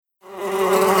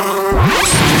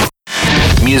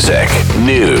music,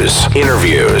 news,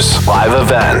 interviews, live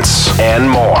events, and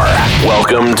more.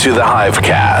 Welcome to the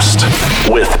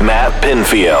Hivecast with Matt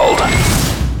Pinfield.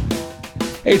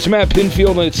 Hey, it's Matt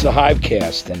Pinfield, and it's the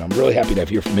Hivecast, and I'm really happy to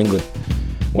have you from England.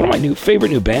 One of my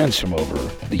favorite new bands from over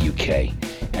the UK.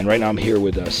 And right now I'm here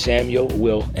with Samuel,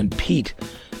 Will, and Pete,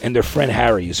 and their friend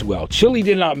Harry as well. Chili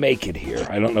did not make it here.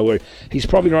 I don't know where. He's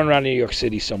probably running around New York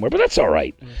City somewhere, but that's all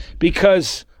right,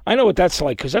 because I know what that's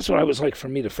like, because that's what I was like for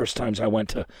me the first times I went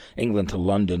to England, to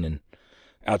London, and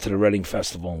out to the Reading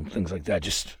Festival and things like that.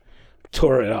 Just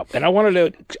tore it up. And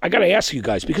I got to ask you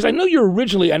guys, because I know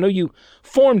you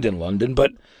formed in London,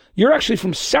 but you're actually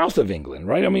from south of England,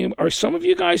 right? I mean, are some of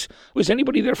you guys, was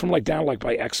anybody there from down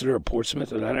by Exeter or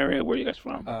Portsmouth or that area? Where are you guys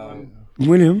from?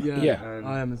 William? Yeah.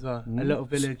 I am as well. A little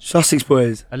village. Sussex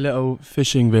boys. A little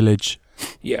fishing village.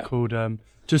 Yeah. Called,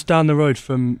 just down the road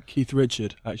from Keith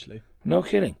Richard, actually. No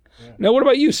kidding. Yeah. Now, what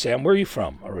about you, Sam? Where are you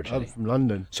from originally? I'm from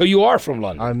London. So you are from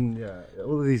London?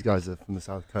 All of these guys are from the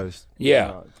south coast.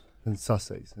 Yeah. And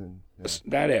Sussex. And,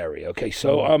 that area. Okay,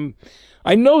 so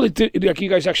I know that you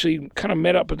guys actually kind of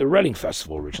met up at the Reading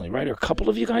Festival originally, right? Or a couple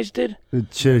of you guys did?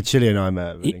 Chili and I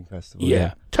met at Reading Festival.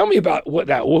 Yeah. Tell me about what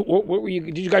were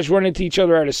you? Did you guys run into each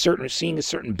other at seeing a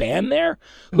certain band there?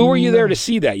 Who were you there to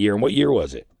see that year, and what year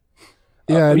was it?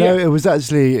 It was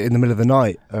actually in the middle of the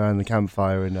night around the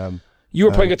campfire, and you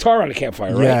were playing guitar on the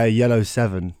campfire, right? Yeah, Yellow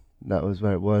 7. That was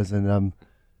where it was, and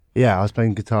I was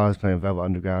playing guitar. I was playing Velvet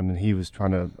Underground, and he was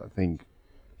trying to, I think,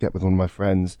 get with one of my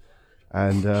friends,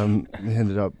 and he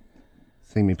ended up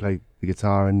seeing me play the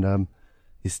guitar, and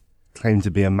he claimed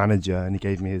to be a manager, and he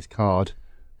gave me his card,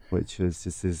 which was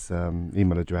just his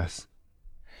email address.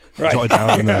 Right. Jotted down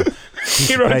on a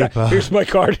he wrote it down. Here's my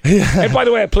card. Yeah. And by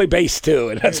the way, I play bass too,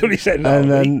 and that's what he said. No,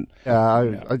 and then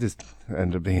I just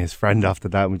ended up being his friend after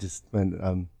that, and we just went.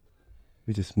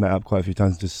 We just met up quite a few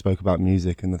times and just spoke about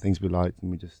music and the things we liked,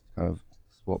 and we just kind of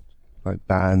swapped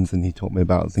bands, and he taught me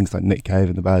about things like Nick Cave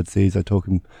and the Bad Seeds. I taught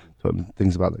him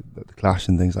things about the Clash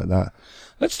and things like that.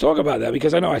 Let's talk about that,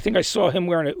 because I think I saw him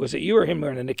wearing it. Was it you or him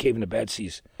wearing a Nick Cave and the Bad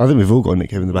Seeds? I think we've all got a Nick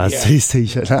Cave and the Bad Seeds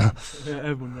t-shirt now. Yeah,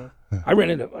 everyone does.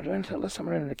 Last time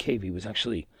I ran into Cave, he was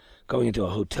actually going into a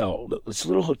hotel. It's a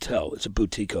little hotel. It's a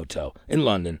boutique hotel in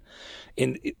London,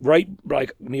 right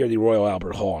near the Royal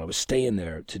Albert Hall. And I was staying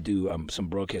there to do some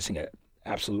broadcasting at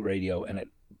Absolute Radio and at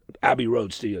Abbey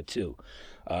Road Studio 2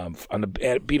 on the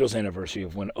Beatles anniversary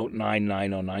of when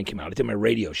 909 came out. I did my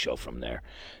radio show from there,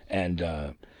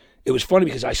 and it was funny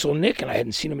because I saw Nick and I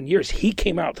hadn't seen him in years. He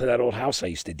came out to that old house I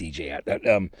used to DJ at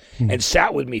and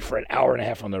sat with me for an hour and a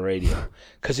half on the radio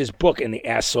because his book "And the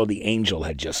Ass Saw the Angel"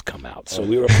 had just come out. So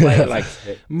we were playing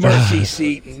Mercy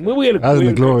Seat. And we had that was in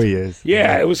the glory years.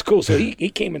 Yeah, it was cool. So he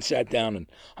came and sat down and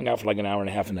hung out for an hour and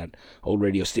a half in that old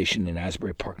radio station in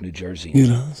Asbury Park, New Jersey,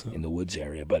 in the woods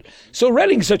area. But so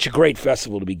Reading's such a great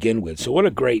festival to begin with. So what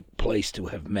a great place to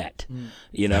have met,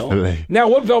 Definitely. Now,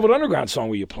 what Velvet Underground song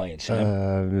were you playing,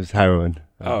 Sam? It was Heroin.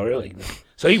 Oh, really?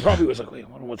 So he probably was like, wait, I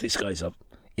wonder what these guys up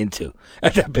into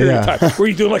at that period of time. Were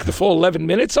you doing the full 11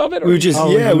 minutes of it? Or? We were just,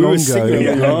 we were singing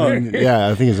along. Yeah,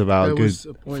 I think it was about a good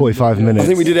 45 minutes. I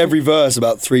think we did every verse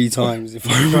about 3 times. If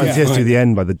I remember. Just to the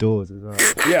end by the Doors as well.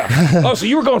 Yeah. Oh, so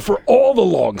you were going for all the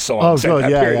long songs at that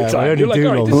period of time. You're like,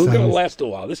 all right, this is going to last a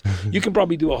while. You can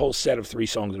probably do a whole set of 3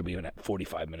 songs that'll be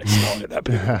 45 minutes long at that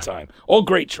period of time. All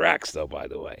great tracks, though, by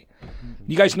the way.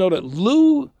 You guys know that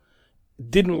Lou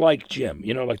didn't like Jim,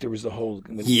 there was the whole...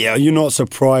 Yeah, you're not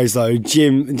surprised though.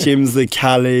 Jim's the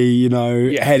Cali,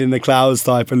 head in the clouds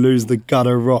type, and Lou's the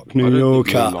gutter rock New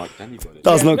Yorker.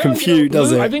 Does not compute,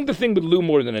 does Lou, it? I think the thing with Lou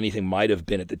more than anything might have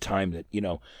been at the time that,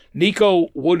 Nico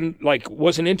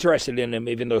wasn't interested in him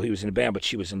even though he was in a band, but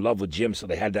she was in love with Jim, so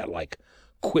they had that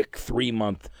quick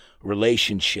 3-month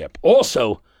relationship.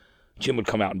 Also, Jim would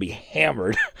come out and be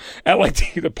hammered at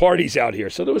the parties out here.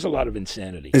 So there was a lot of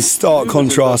insanity. There's stark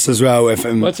contrast as well with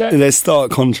him. What's that? There's stark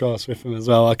contrast with him as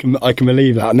well. I can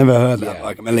believe that. I never heard that. But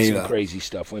I can believe that. Crazy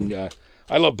stuff. When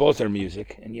I love both their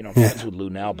music, and I'm friends with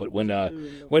Lou now. But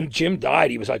when Jim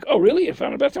died, he was like, "Oh, really? I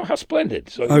found out how splendid."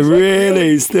 So he was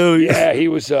really? Still? Yeah, he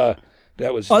was. That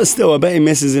was. I bet he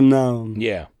misses him now.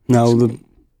 Yeah. Now the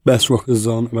best rockers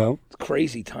on about.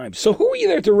 Crazy times. So who were you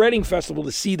there at the Reading Festival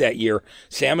to see that year,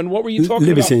 Sam? And what were you talking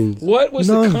Libertines. about? What was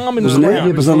the common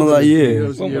ground? Was that not that year?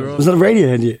 Was that a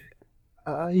Radiohead year?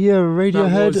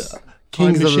 Radiohead.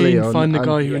 Kings of Machine, Leon. find the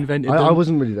guy who invented them. I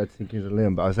wasn't really there to see Kings of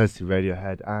Leon, but I was there to see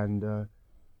Radiohead and I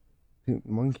think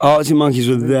Monkeys. Arctic Monkeys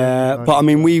were there, but I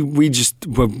mean, we just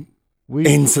were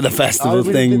into the festival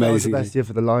thing, basically. That was the best year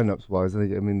for the lineups wise. I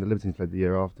mean, the Libertines played the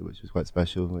year after, which was quite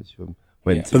special.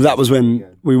 But that was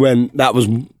when we went. That was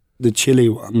the Chile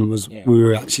one was we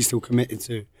were actually still committed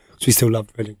to, because we still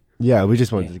loved Reading. Yeah, we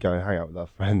just wanted to go and hang out with our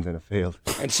friends in a field.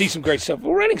 And see some great stuff.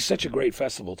 Well, Reading's such a great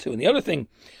festival, too. And the other thing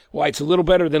why it's a little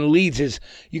better than Leeds is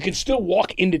you can still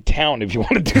walk into town if you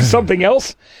want to do something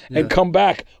else and come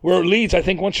back. Where Leeds, I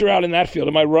think once you're out in that field,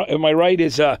 am I right,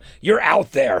 is you're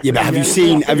out there. Yeah, but have you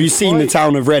seen the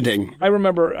town of Reading? I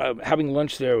remember having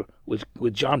lunch there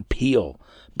with John Peel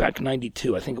back in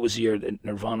 '92. I think it was the year that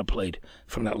Nirvana played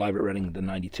from that live at Reading in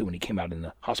 '92 when he came out in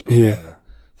the hospital. Yeah.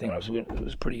 It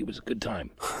was a good time.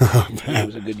 It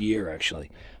was a good year, actually.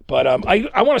 But I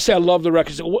want to say I love the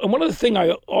records. And one of the things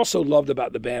I also loved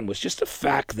about the band was just the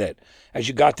fact that as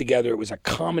you got together, it was a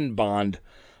common bond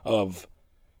of,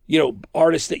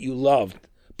 artists that you loved.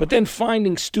 But then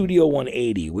finding Studio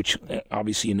 180, which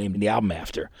obviously you named the album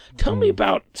after. Tell me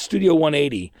about Studio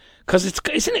 180, because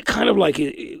isn't it kind of like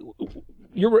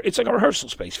it's like a rehearsal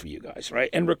space for you guys, right?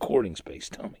 And recording space.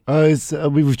 Tell me.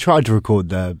 We've tried to record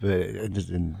there, but it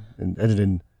ended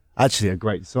in actually a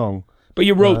great song. But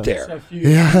you wrote there. A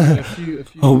few.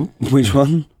 Oh, which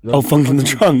one? Funk in the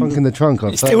Trunk. Funk in the Trunk.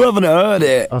 Still haven't heard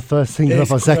it. Our first single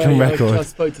off our second record. I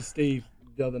spoke to Steve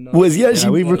the other night.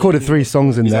 We recorded 3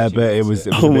 songs in there, but it was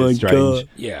a bit strange. God.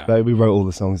 Yeah. But we wrote all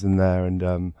the songs in there,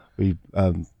 and we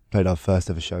played our first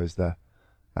ever shows there.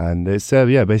 And it's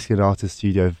basically an artist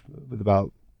studio with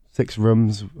about 6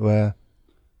 rooms where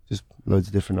just loads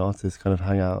of different artists kind of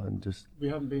hang out and just. We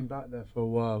haven't been back there for a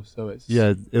while, so it's.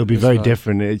 Yeah, it'll be very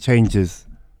different. It changes.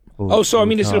 Is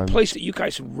it a place that you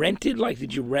guys rented? Like,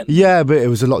 did you rent? Yeah, but it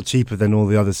was a lot cheaper than all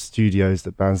the other studios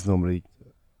that bands normally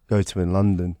go to in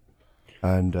London,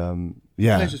 and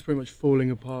The place was pretty much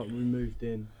falling apart when we moved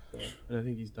in. And I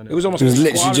think he's done it. It was almost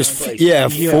literally just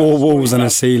place. 4 walls and a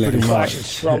ceiling. Clash and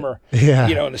Strummer,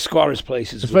 and the squatters'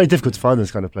 places. It's very difficult to find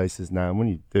those kind of places now, and when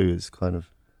you do, it's kind of.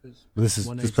 This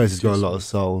place has got a lot of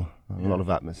soul, a lot of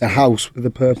atmosphere. A house with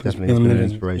a purpose. Definitely been an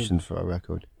inspiration for our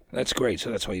record. That's great.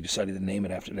 So that's why you decided to name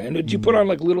it after that. And did you put on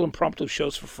like little impromptu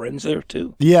shows for friends there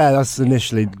too? Yeah, that's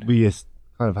initially we just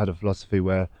kind of had a philosophy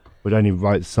where we'd only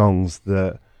write songs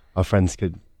that our friends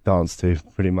could dance to,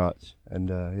 pretty much. And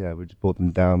we just brought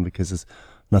them down because there's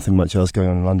nothing much else going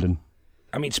on in London.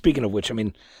 I mean, speaking of which,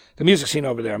 the music scene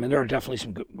over there, there are definitely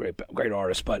some great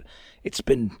artists, but it's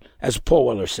been, as Paul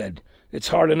Weller said, it's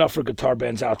hard enough for guitar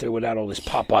bands out there without all this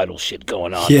pop idol shit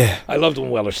going on. Yeah. I loved when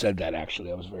Weller said that,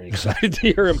 actually. I was very excited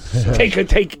to hear him take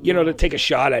a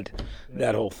shot at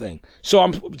that whole thing. So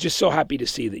I'm just so happy to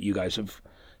see that you guys have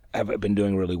been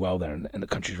doing really well there, and the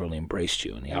country's really embraced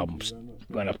you, and the album's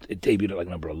went up. It debuted at like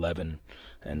number 11,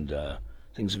 and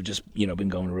things have just been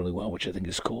going really well, which I think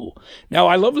is cool. Now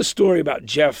I love the story about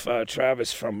Jeff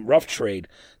Travis from Rough Trade,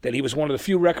 that he was one of the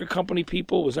few record company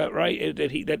people. Was that right?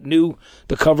 That knew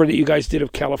the cover that you guys did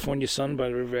of California Sun by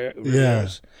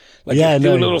Rivera's. Doing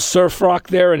a little surf rock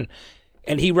there, and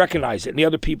he recognized it, and the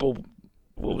other people.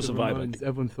 What was the vibe?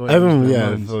 Everyone thought.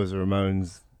 Thought it was a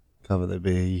Ramones cover. That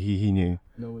he knew.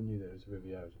 No one knew that it was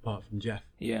Rivera's apart from Jeff.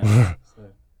 Yeah.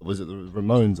 Was it the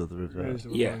Ramones or the Rivera's?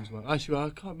 Actually, I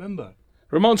can't remember.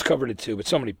 Ramones covered it too, but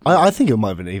somebody. I think it might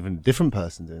have been even a different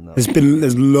person doing that.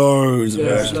 There's loads of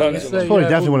versions. Probably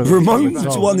definitely one of the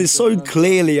Ramones one is so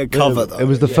clearly a cover, though. It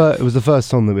was the first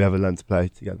song that we ever learned to play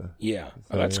together. Yeah,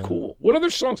 that's cool. What other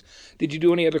songs? Did you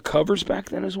do any other covers back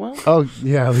then as well? Oh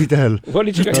yeah, we did. What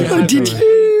did you guys do? Did you?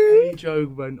 Hey Joe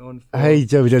went on. Hey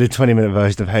Joe, we did a 20-minute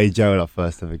version of Hey Joe at our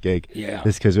first ever gig. Yeah.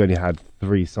 Just because we only had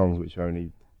 3 songs, which are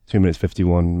only 2 minutes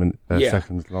 51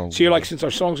 seconds long. So you're like, since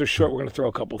our songs are short, we're going to throw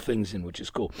a couple things in, which is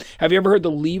cool. Have you ever heard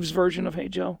the Leaves version of Hey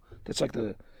Joe? That's like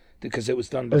because it was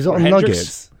done by Hendrix.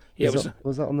 Nuggets? Yeah,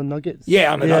 was that on the Nuggets?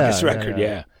 Yeah, on the Nuggets record.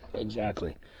 Yeah,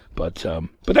 exactly. But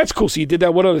that's cool. So you did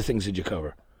that. What other things did you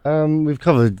cover? We've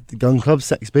covered the Gun Club,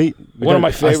 Sex Beat. One of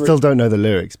my favorite. I still don't know the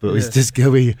lyrics, but it's just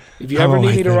If you ever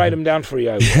need me to write them down for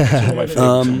you, it's one of my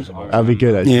favorite songs. That'd be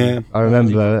good, actually. Yeah. I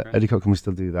remember Eddie Cochran would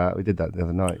still do that. We did that the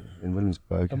other night in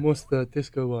Williamsburg. And what's the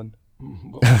disco one?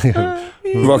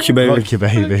 Rock Your Baby. Rock Your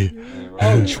Baby.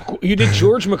 Oh, you did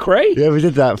George McRae? Yeah, we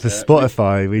did that for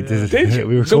Spotify. We did. Did you?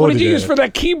 We recorded so what did you use it. for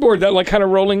that keyboard, that like kind of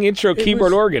rolling intro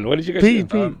keyboard organ? What did you guys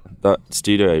do? That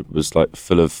studio was like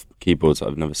full of keyboards that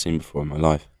I've never seen before in my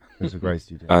life. It was a great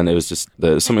studio. And it was just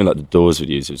something like the Doors would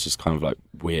use. It was just kind of like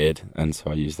weird, and so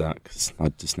I used that because I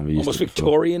just never used almost it before.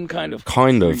 Victorian kind of.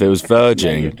 Kind of. It was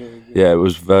verging. Yeah, it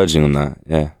was verging on that.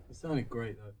 Yeah. It sounded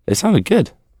great though. It sounded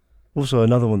good. Also,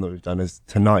 another one that we've done is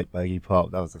Tonight by Iggy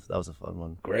Pop. That was a fun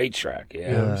one. Great track.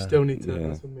 Yeah, we still need to. Yeah.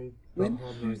 That's when we start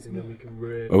harmonising, then we can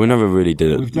really. Well, we never really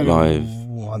did We've it done live. it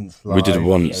once. We did it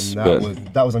once, and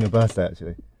that was on your birthday,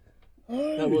 actually.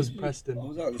 That was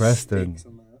Preston. Preston.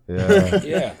 Yeah.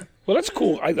 Yeah. Well, that's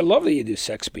cool. I love that you do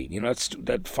Sex Beat. You know, that's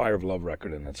that Fire of Love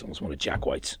record, and that's almost one of Jack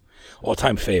White's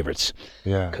all-time favorites.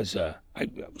 Yeah. Because I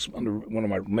was under one of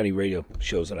my many radio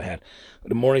shows that I had.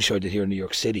 The morning show I did here in New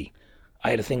York City, I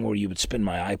had a thing where you would spin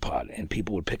my iPod, and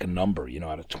people would pick a number, you know,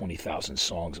 out of 20,000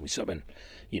 songs. And we sub in,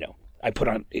 you know, I put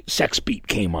on, Sex Beat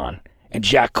came on. And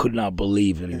Jack could not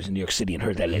believe that he was in New York City and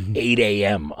heard that at 8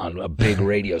 a.m. on a big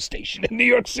radio station in New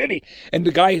York City. And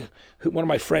the guy, one of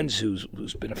my friends who's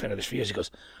been a fan of this for years, he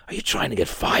goes, "Are you trying to get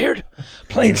fired?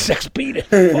 Playing Sex Beat at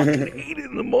fucking 8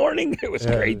 in the morning?" It was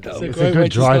great, though. It's a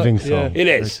good driving song. It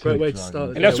is. Great way to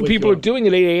start. And that's what people are doing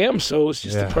at 8 a.m., so it's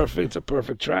just it's a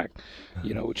perfect track,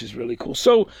 you know, which is really cool.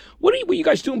 So what were you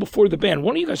guys doing before the band?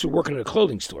 One of you guys were working at a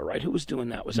clothing store, right? Who was doing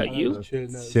that? Was that you?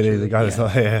 Chili, the guy that's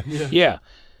not here. Yeah.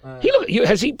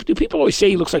 Do people always say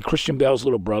he looks like Christian Bale's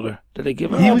little brother? Did they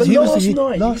give him? Last night he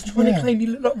was trying to claim he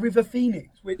looked like River Phoenix,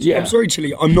 which I'm sorry,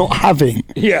 Chili, I'm not having.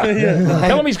 Yeah.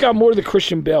 Tell him he's got more of the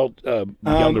Christian Bale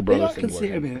younger brother I thing. can see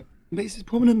it a bit. But it's his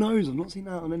prominent nose. I've not seen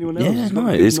that on anyone else. Yeah, no,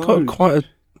 it's got quite a.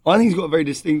 I think he's got a very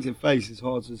distinctive face. It's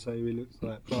hard to say who he looks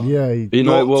like. But Yeah, You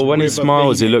know, well, when he River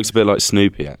smiles, he Phoenix. looks a bit like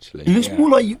Snoopy, actually. He looks more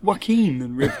like Joaquin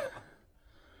than River.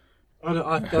 I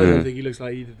don't think he looks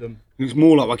like either of them. He looks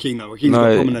more like Joaquin though. Joaquin's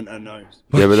got a prominent nose.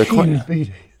 Yeah, but they're quite.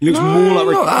 He looks more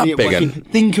like not that big, Joaquin.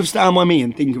 Think of Stand By Me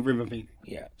and think of River Phoenix.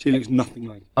 Yeah. She looks nothing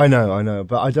like. I know,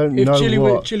 but I don't If know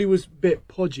what. Chili was a bit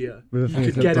podgier, River you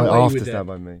Phoenix could get looked like away after with Stand it.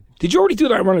 By Me. Did you already do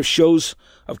that run of shows,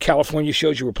 of California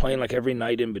shows you were playing like every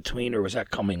night in between, or was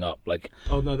that coming up? Like,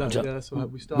 Oh no, that's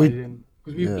what we started in.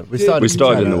 We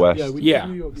started in the West. Yeah, we Yeah.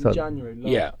 did New York in Started-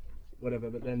 January. Whatever.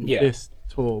 But then Yeah. this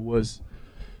tour was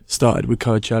started with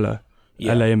Coachella,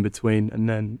 LA in between, and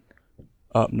then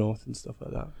up north and stuff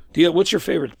like that. what's your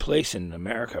favorite place in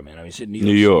America, man? I mean, is it New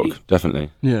New York, City?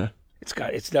 definitely. Yeah.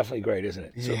 It's definitely great, isn't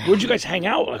it? So where'd you guys hang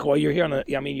out? Like while you're here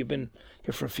I mean, you've been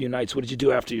here for a few nights. What did you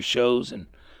do after your shows, and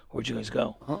where'd you guys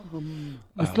go?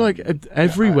 I feel like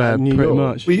everywhere, New pretty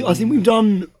York. much. I think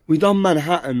we've done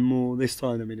Manhattan more this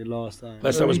time than we did last time.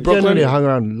 Last time was We Brooklyn. generally hung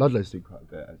around Ludlow Street quite a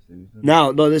bit, actually. Now,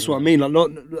 no, this is what I mean.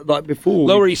 Like before.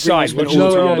 Lower East Side. went which all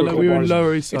is to all all the the cool we were in bars.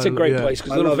 Lower East Side. It's a great yeah. place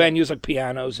because I little love it. venues like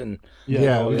pianos and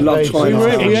Yeah, we love trying we, to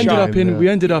we find ended up shine, in we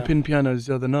ended up in pianos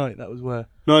the other night. That was where.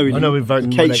 No, we I know we've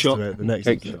voted Cake next shop. to it. The next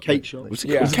Cake shop. What's it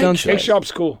yeah, called? cake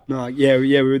shop's cool. No, yeah,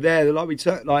 we were there. Like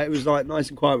it was like nice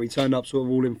and quiet. We turned up sort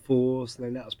of all in force. And they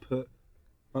let us put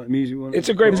like the music on. It's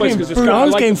a great place because it's I got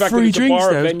was like getting the fact free that it's a drinks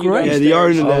bar, there, it was venue great. Yeah,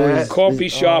 downstairs, the owner there. coffee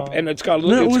shop, and it's got a No,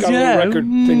 little, it it's was, got a yeah. little record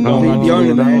thing Oh, going on. the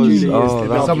owner there, Julie Julie, is is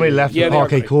the- somebody left Yeah, the they are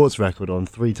Parquet great. Courts record on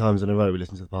 3 times in a row. We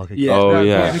listened to the Parquet Yeah. Oh,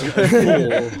 Courts.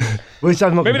 yeah. Which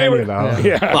I'm not Maybe they complaining were. about.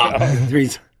 Yeah, But 3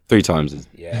 3 times is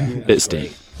yeah. a bit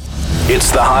steep.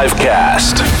 It's the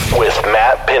Hivecast with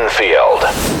Matt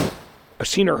Pinfield. I've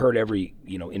seen or heard every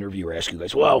interviewer ask you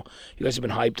guys, well, you guys have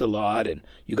been hyped a lot and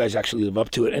you guys actually live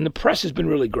up to it. And the press has been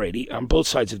really great. On both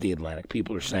sides of the Atlantic,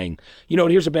 people are saying,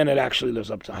 here's a band that actually lives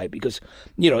up to hype because,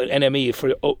 NME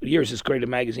for years, as great a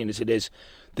magazine as it is,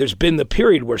 there's been the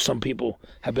period where some people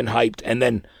have been hyped and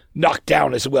then knocked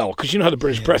down as well. Because you know how the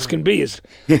British press can be.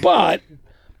 But,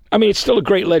 I mean, it's still a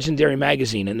great legendary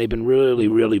magazine and they've been really,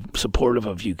 really supportive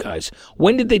of you guys.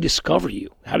 When did they discover you?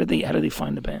 How did they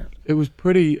find the band? It was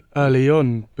pretty early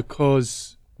on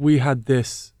because we had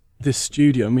this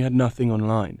studio and we had nothing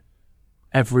online.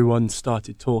 Everyone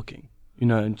started talking,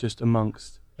 and just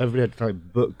amongst. Everybody had to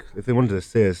book if they wanted to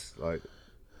see us. Like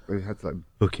they had to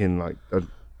book in a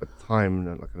time,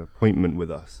 like an appointment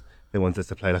with us. They wanted us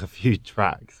to play a few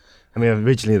tracks. I mean,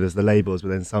 originally there's the labels, but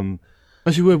then some.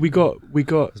 Actually, we got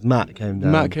 'Cause Matt came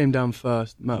down. Matt came down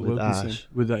first. Matt With Wilkinson Ash.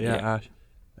 with that, Ash,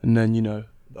 and then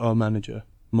our manager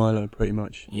Milo pretty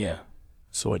much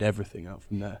sorted everything out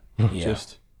from there.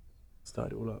 Just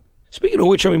started it all up. Speaking of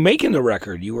which, making the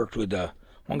record, you worked with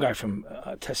one guy from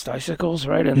Testicles,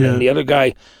 right? And then the other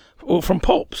guy from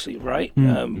Pulps, right?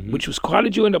 Which was, how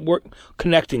did you end up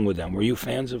connecting with them? Were you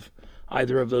fans of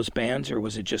either of those bands, or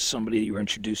was it just somebody that you were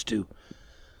introduced to?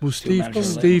 Well, manage the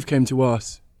Steve came to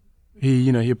us. He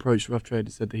approached Rough Trade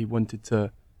and said that he wanted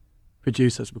to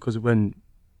produce us because when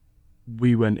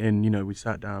we went in, we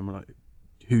sat down and we're like,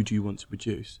 who do you want to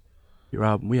produce your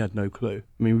album? We had no clue.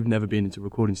 I mean, we've never been into a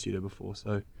recording studio before,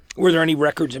 so. Were there any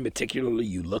records in particular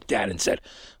you looked at and said,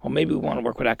 well, maybe we want to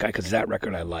work with that guy because that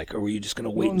record I like, or were you just going to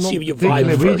wait and see if you vibe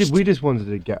first? We just wanted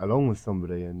to get along with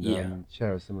somebody and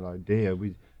share a similar idea.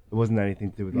 It wasn't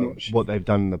anything to do with what they've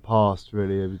done in the past,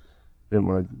 really. We didn't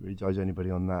want to really judge anybody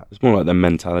on that. It's more like their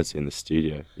mentality in the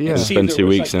studio. Yeah. You spend 2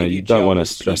 weeks and you don't want to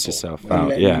stress yourself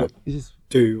out. Yeah. You just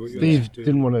do what you Steve have to do.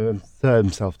 didn't want to insert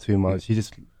himself too much. He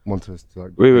just wanted us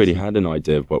to We already had an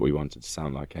idea of what we wanted to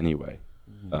sound like anyway.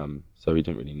 So we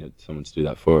didn't really need someone to do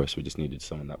that for us. We just needed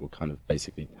someone that would kind of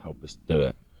basically help us do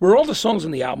it. Were all the songs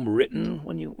on the album written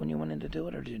when you went in to do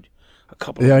it, or did a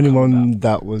couple? The of them only come one about?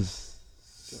 that was,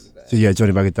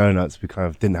 Johnny Bag of Donuts. We kind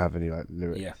of didn't have any like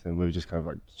lyrics, and we were just kind of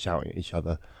like shouting at each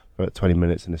other for like 20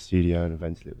 minutes in the studio, and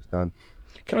eventually it was done.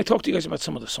 Can I talk to you guys about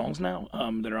some of the songs now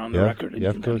that are on the record? And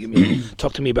Yeah, you of can course. kinda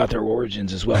talk to me about their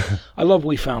origins as well. I love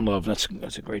We Found Love. That's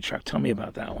a great track. Tell me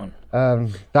about that one.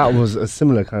 That was a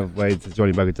similar kind of way to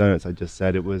Johnny Bag of Donuts. I just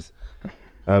said it was.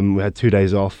 We had 2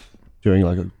 days off during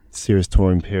like a serious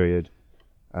touring period,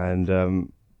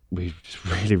 and we just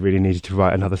really needed to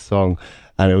write another song,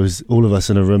 and it was all of us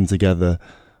in a room together.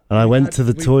 And I went to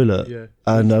the toilet,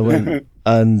 and I went,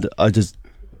 and I just.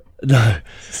 No,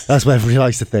 that's what everybody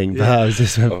likes to think, but I was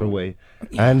just went for a wee.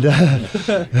 And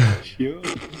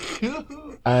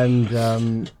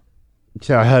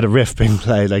so I heard a riff being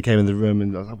played. I came in the room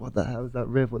and I was like, what the hell is that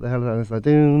riff? What the hell is that? And it's like,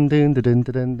 doon, doon, doon,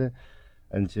 doon, doon.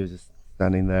 And she was just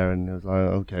standing there and it was like,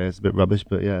 okay, it's a bit rubbish,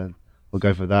 but yeah, we'll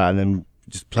go for that. And then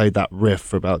just played that riff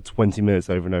for about 20 minutes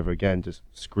over and over again, just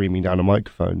screaming down a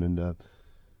microphone, and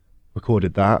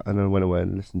recorded that, and then went away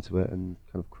and listened to it and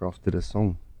kind of crafted a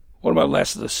song. What about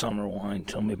Last of the Summer Wine?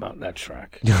 Tell me about that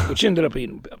track, which ended up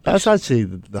being... That's actually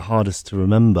the hardest to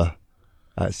remember,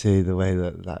 actually, the way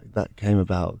that came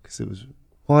about, because it was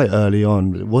quite early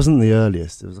on, but it wasn't the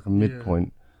earliest. It was like a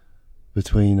midpoint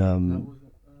between...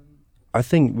 I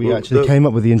think we actually came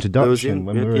up with the introduction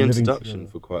when we were the living introduction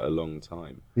together. for quite a long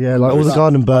time. Yeah, like all the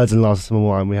Garden Birds and Last Summer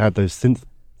Wine, we had those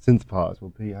synth parts.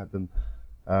 Well, Pete had them.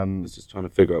 I was just trying to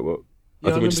figure out what... I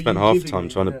think we just spent half the time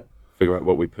trying to figure out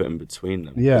what we put in between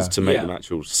them. Yeah. To make them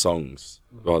actual songs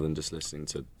rather than just listening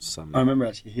to some. I remember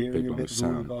actually hearing big a bit of all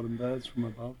sound. the Garden Birds from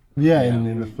above. Yeah,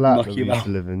 in the flat that Lucky we used to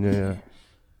live in. Yeah.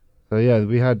 So yeah,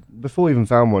 we had, before we even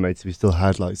found 180, we still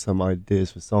had like some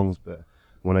ideas for songs, but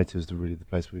 180 was really the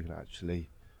place where we could actually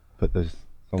put those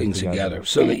songs things together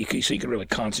so that you could really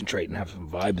concentrate and have some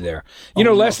vibe there. You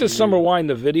know, Last of the Summer Wine,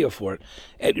 the video for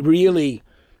it really...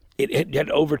 It had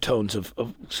overtones of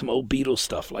some old Beatles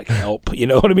stuff like Help, you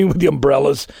know what I mean, with the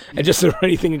umbrellas and just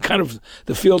anything and kind of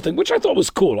the field thing, which I thought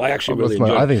was cool. I actually really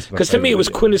enjoyed it. Because to me it was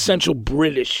quessential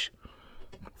British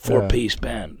four-piece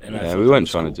band. And we weren't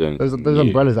trying to do anything. Those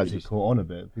umbrellas actually caught on a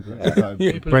bit.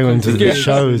 People bring them to the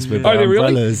shows with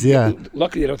umbrellas, really?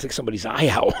 Luckily, they don't take somebody's eye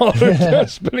out while they're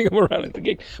spinning them around at the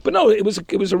gig. But no, it was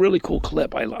a really cool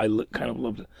clip. I kind of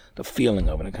loved the feeling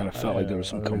of it. It kind of felt like there was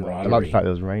some camaraderie. I like the fact it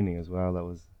was raining as well. That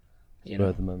was... at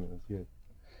the moment, it was good.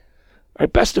 All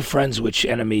right, Best of Friends, which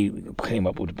Enemy came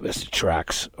up with the best of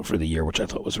tracks for the year, which I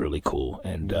thought was really cool.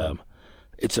 And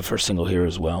it's the first single here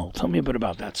as well. Tell me a bit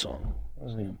about that song. I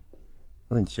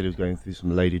think Chili was going through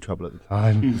some lady trouble at the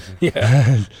time.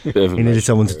 Yeah. He needed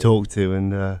someone to talk to, and...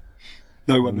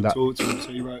 no one to talk to him, so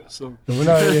he wrote a song.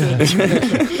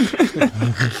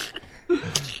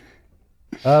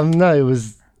 No, it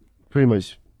was pretty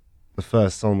much the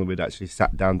first song that we'd actually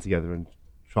sat down together and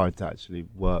tried to actually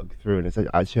work through, and it's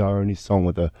actually our only song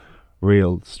with a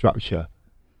real structure.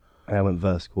 And I went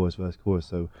verse, chorus,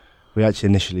 so we actually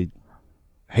initially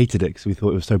hated it because we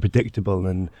thought it was so predictable,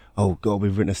 and oh god,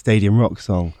 we've written a stadium rock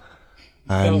song.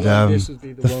 And this would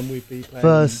be the one we'd be playing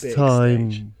first big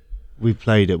time stage. we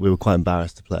played it, we were quite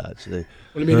embarrassed to play it, actually.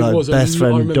 Well, I mean, We're it like, was best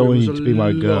friend, don't want was you a to be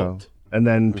my girl. lot. And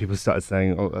then people started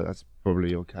saying, oh, that's probably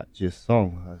your catchiest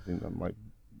song. I think that might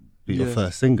be your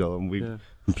first single. And we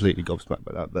completely gobsmacked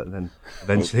by that. But then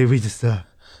eventually we just... well,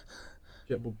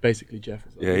 basically Jeff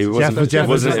is like, he wasn't. Jeff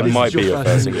was it like, might be your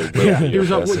first single. He was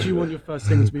like, what do you want your first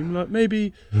single to be? I'm like,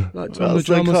 maybe like Tom the like,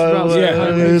 drummer.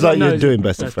 he was like, you're doing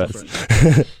Best of Friends.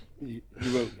 You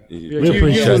will. You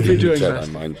will be doing that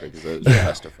best. mind trick, because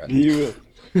Best of Friends. You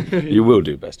will. You will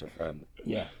do Best of Friends.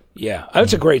 Yeah.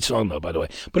 That's a great song, though, by the way.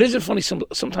 But isn't it funny,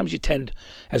 sometimes you tend,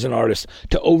 as an artist,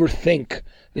 to overthink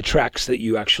the tracks that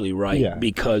you actually write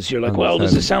because you're like, well,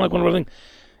 does this sound like one of our things?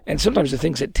 And sometimes the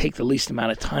things that take the least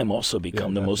amount of time also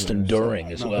become the most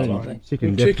enduring as well, don't they?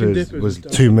 Chicken Dippers was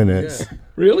 2 minutes. Yeah.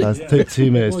 Really? That took 2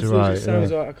 minutes to write. It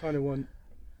sounds like I kind of want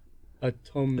a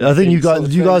Tom. I think you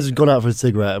guys had gone out for a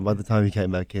cigarette, and by the time you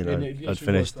came back in, I'd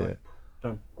finished it.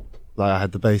 Done. Like I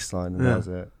had the bass line, and that was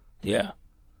it. Yeah.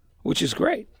 Which is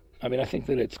great. I mean, I think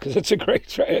that because it's a great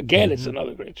track. Again, it's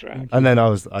another great track. And then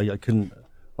I couldn't,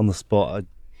 on the spot, I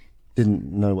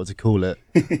didn't know what to call it.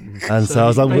 And so I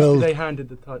was like, well... they handed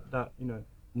that,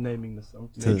 naming the song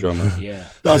to the drummer. Yeah.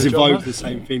 Does evoke the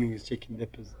same feeling as Chicken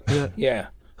Dippers. Yeah.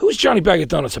 Who's Johnny Bag of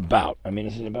Donuts about? I mean,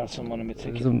 is it about someone in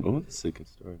particular? That's a good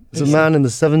story. There's a man in the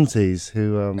 70s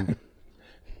who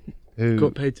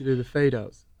got paid to do the fade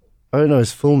outs. I don't know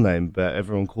his full name, but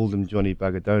everyone called him Johnny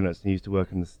Bag of Donuts. And he used to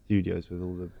work in the studios with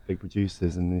all the big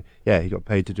producers, and he got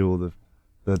paid to do all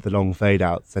the long fade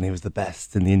outs, and he was the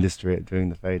best in the industry at doing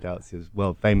the fade outs. He was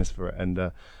well famous for it, and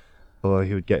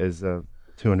he would get his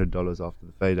 $200 after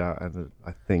the fade out, and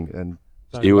I think, and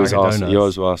he always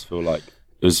asked for like,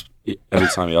 it was every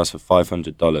time he asked for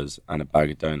 $500 and a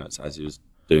bag of donuts as he was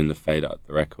doing the fade out of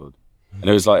the record. And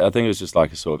it was like, I think it was just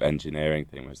like a sort of engineering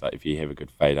thing. It was like, if you hear a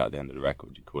good fade out at the end of the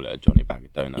record, you call it a Johnny Bag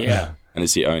of Donuts. Yeah. And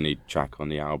it's the only track on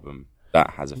the album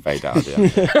that has a fade out at the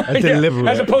end. deliberate,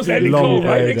 as opposed to ending cool,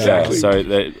 right? Exactly.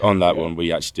 So on that one,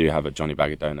 we actually do have a Johnny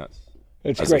Bag of Donuts.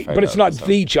 It's great, but it's not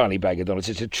the Johnny Bag of Donuts.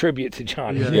 It's a tribute to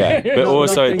Johnny. Yeah, but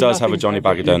also it does have a Johnny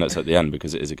Bag of Donuts at the end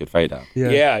because it is a good fade out.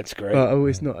 Yeah, it's great.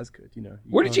 It's not as good, you know.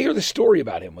 Where did you hear the story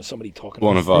about him? Was somebody talking?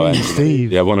 One of our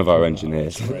engineers. Yeah, one of our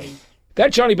engineers. That's great.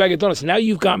 That Johnny Bag of Donuts, now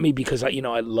you've got me because I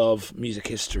love music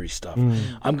history stuff.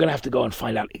 I'm going to have to go and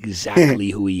find out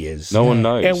exactly who he is. No one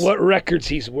knows. And what records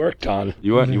he's worked on.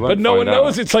 You won't but no one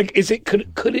knows. It's like,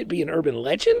 could it be an urban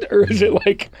legend? Or is it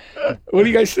like, what do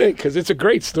you guys think? Because it's a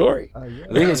great story. I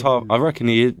think it's hard. I reckon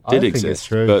he did exist,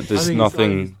 but there's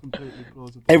nothing.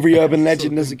 Every urban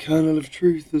legend has a kernel of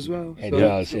truth as well. It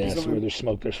does, yeah. So where there's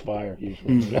smoke, there's fire.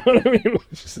 Usually. You know what I mean?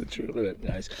 It's just the truth of it.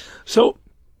 Nice. So,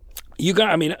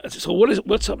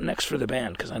 what's up next for the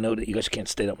band? Because I know that you guys can't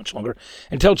stay that much longer.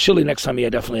 And tell Chili next time he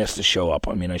definitely has to show up.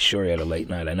 I mean, I sure he had a late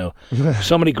night. I know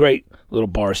so many great little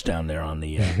bars down there on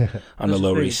the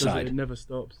Lower East Side. It never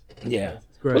stops. Yeah.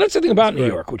 Well, that's the thing about New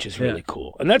York, which is really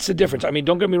cool. And that's the difference. I mean,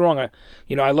 don't get me wrong.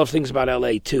 I love things about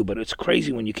L.A. too, but it's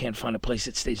crazy when you can't find a place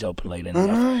that stays open late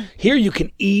enough. Here you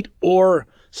can eat or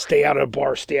stay out of a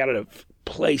bar, stay out of a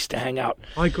place to hang out.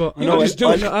 I left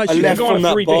from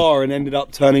that bar and ended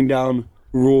up turning down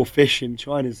raw fish in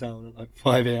Chinatown at like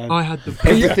 5 a.m. I had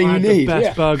everything you need. The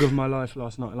best burger of my life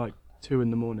last night, like 2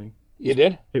 a.m. You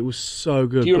did? It was so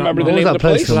good. Do you remember the name of the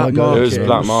place? Black Market. It was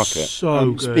Black Market.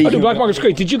 So good. Black Market's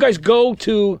great. Did you guys go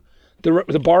to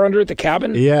the bar under at the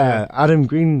cabin? Yeah, Adam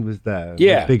Green was there.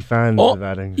 Yeah. Big fan of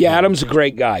Adam. Yeah, Adam's a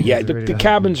great guy. Yeah, the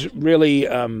cabin's really...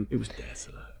 it was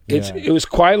desolate. It was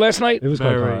quiet last night? It was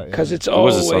quite quiet. Because it's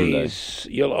always...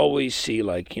 You'll always see,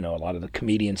 like, a lot of the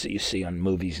comedians that you see on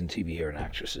movies and TV here and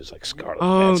actresses, like Scarlett.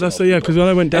 Oh, that's because when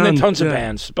I went down... And then tons of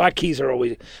bands. Black Keys are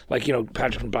always... Like,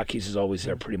 Patrick from Black Keys is always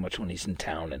there pretty much when he's in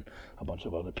town, and a bunch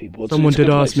of other people. Someone did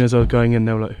ask me as I was going in,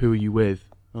 they were like, who are you with?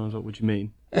 And I was like, what do you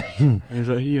mean? And he was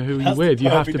like, yeah, who are you with? You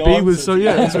have to be with... So,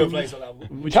 yeah. Tell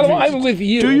them I'm with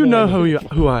you. Do you know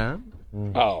who I am?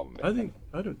 Oh, man.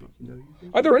 I don't think you know.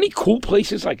 Are there any cool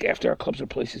places, like after-hour clubs or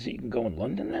places that you can go in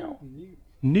London now?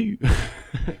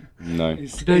 No.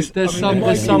 There's some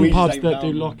pubs that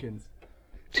do lock-ins.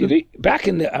 See, back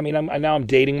in the, I'm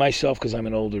dating myself because I'm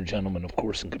an older gentleman, of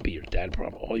course, and could be your dad,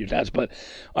 probably all your dads. But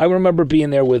I remember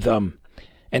being there with and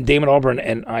Damon Albarn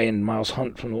and I and Miles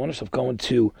Hunt from the Wonder Stuff going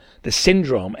to the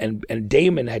Syndrome, and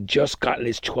Damon had just gotten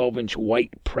his 12-inch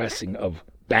white pressing of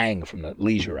Bang from the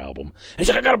Leisure album. And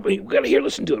he's like, we gotta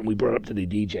listen to it. And we brought it up to the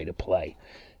DJ to play.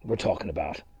 We're talking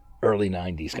about early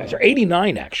 90s guys, or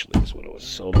 89 actually is what it was,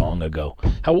 so long ago.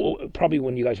 Probably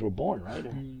when you guys were born, right?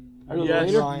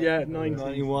 Yeah,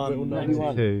 91.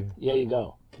 92. Yeah, you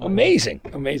go. Amazing.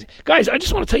 Guys, I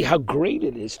just want to tell you how great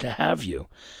it is to have you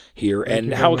here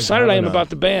and how excited I am about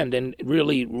the band, and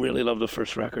really, really love the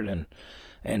first record,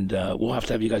 and we'll have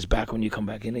to have you guys back when you come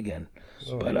back in again.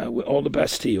 But all the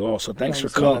best to you all. So thanks for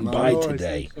coming by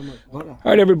today. All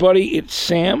right, everybody. It's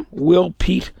Sam, Will,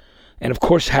 Pete, and of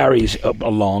course Harry's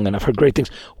along. And I've heard great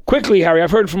things. Quickly, Harry, I've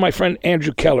heard from my friend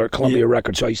Andrew Keller at Columbia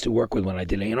Records, who I used to work with when I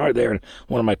did A&R there, and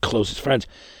one of my closest friends.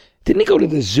 Didn't he go to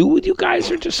the zoo with you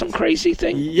guys or just some crazy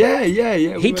thing? Yeah.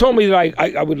 He told me that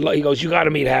I would. He goes, you got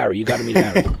to meet Harry. You got to meet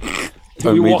Harry.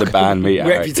 Don't meet the band, meet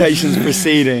Harry. Reputation's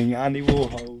preceding Andy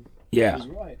Warhol. Yeah. Was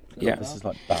right. Yeah, this is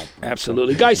like bad.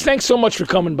 Absolutely. Guys, thanks so much for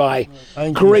coming by.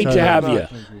 Great to have you.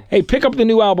 Hey, pick up the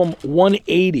new album,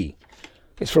 180.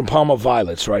 It's from Palma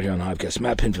Violets right here on the Hivecast.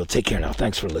 Matt Pinfield, take care now.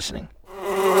 Thanks for listening.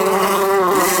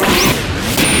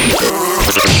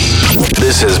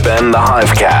 This has been the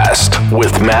Hivecast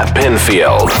with Matt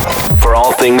Pinfield. For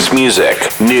all things music,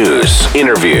 news,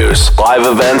 interviews, live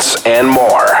events, and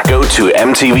more, go to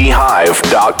mtvhive.com.